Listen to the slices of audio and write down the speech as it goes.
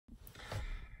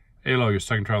Hey, hello, you're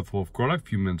stuck in trial with Wolf Gorlick. A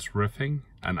few minutes riffing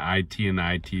on IT and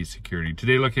IT security.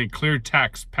 Today, looking at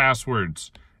Cleartext passwords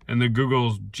in the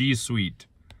Google's GSuite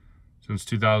since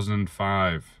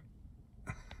 2005.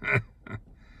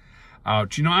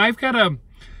 Ouch. You know, I've got a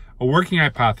working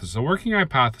hypothesis. A working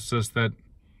hypothesis that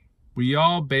we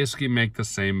all basically make the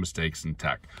same mistakes in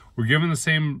tech. We're given the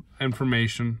same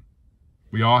information.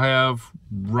 We all have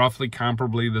roughly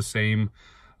comparably the same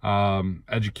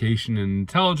education and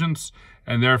intelligence,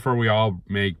 and therefore we all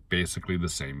make basically the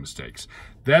same mistakes.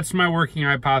 That's my working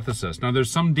hypothesis. Now, there's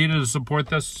some data to support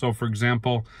this. So, for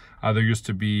example, there used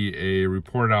to be a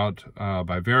report out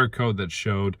by Veracode that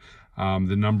showed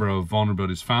the number of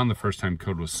vulnerabilities found the first time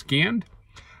code was scanned.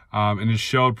 And it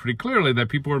showed pretty clearly that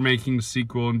people were making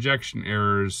SQL injection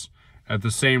errors at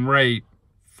the same rate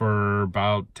for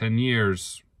about 10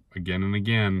 years, again and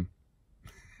again.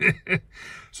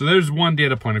 So there's one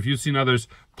data point. If you've seen others,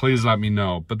 please let me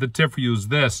know. But the tip for you is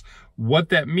this. What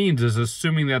that means is,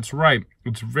 assuming that's right,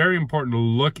 it's very important to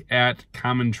look at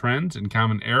common trends and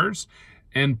common errors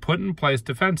and put in place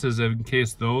defenses in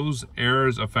case those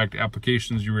errors affect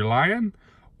applications you rely on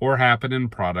or happen in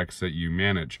products that you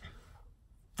manage.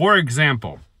 For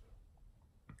example,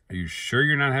 are you sure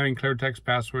you're not having Cleartext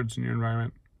passwords in your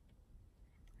environment?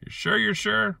 You sure you're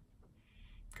sure?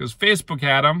 Because Facebook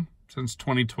had them since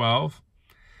 2012,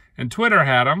 and Twitter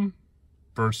had them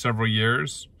for several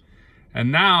years.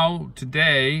 And now,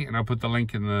 today, and I'll put the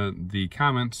link in the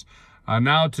comments,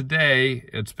 now today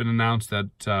it's been announced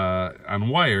that on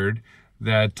Wired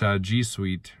that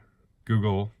GSuite,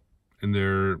 Google, in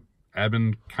their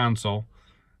admin console,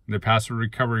 in their password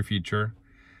recovery feature,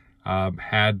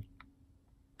 had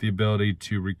the ability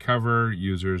to recover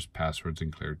users' passwords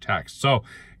in Cleartext. So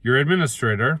your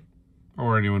administrator,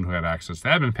 or anyone who had access to the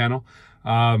admin panel,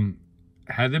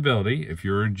 had the ability, if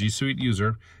you're a GSuite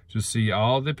user, to see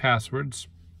all the passwords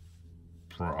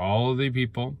for all of the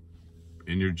people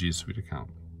in your GSuite account.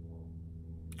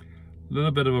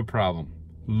 Little bit of a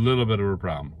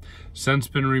problem. Since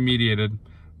been remediated,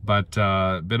 but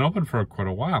been open for quite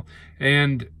a while.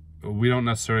 And we don't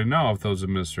necessarily know if those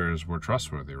administrators were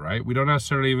trustworthy, right? We don't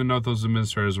necessarily even know if those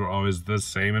administrators were always the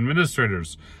same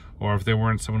administrators, or if they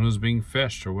weren't someone who's being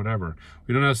phished or whatever.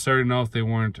 We don't necessarily know if they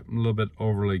weren't a little bit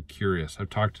overly curious.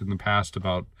 I've talked in the past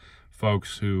about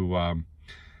folks who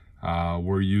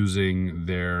were using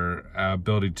their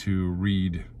ability to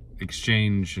read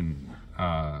exchange and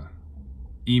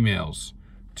emails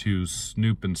to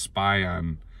snoop and spy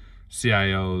on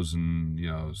CIOs and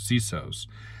CISOs.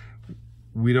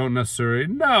 We don't necessarily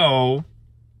know,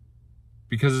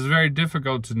 because it's very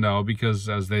difficult to know, because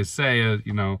as they say,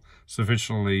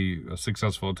 sufficiently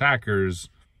successful attackers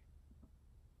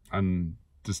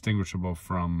undistinguishable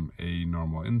from a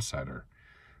normal insider.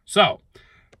 So,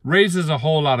 raises a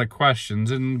whole lot of questions,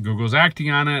 and Google's acting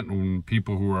on it, and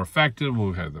people who are affected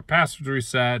will have their passwords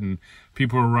reset, and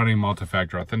people who are running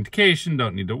multi-factor authentication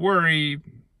don't need to worry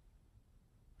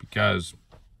because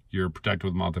you're protected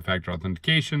with multi-factor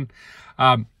authentication.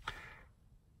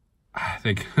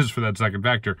 Thank goodness for that second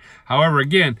factor. However,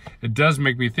 again, it does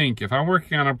make me think, if I'm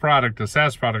working on a product, a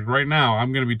SaaS product right now,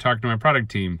 I'm going to be talking to my product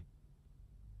team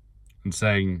and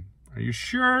saying, are you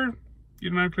sure you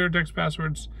don't have Cleartext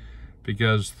passwords?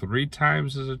 Because 3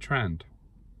 times is a trend.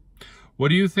 What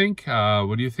do you think?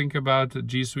 What do you think about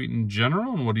GSuite in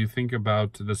general? And what do you think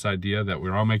about this idea that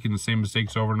we're all making the same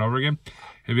mistakes over and over again?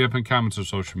 Hit me up in comments or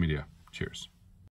social media. Cheers.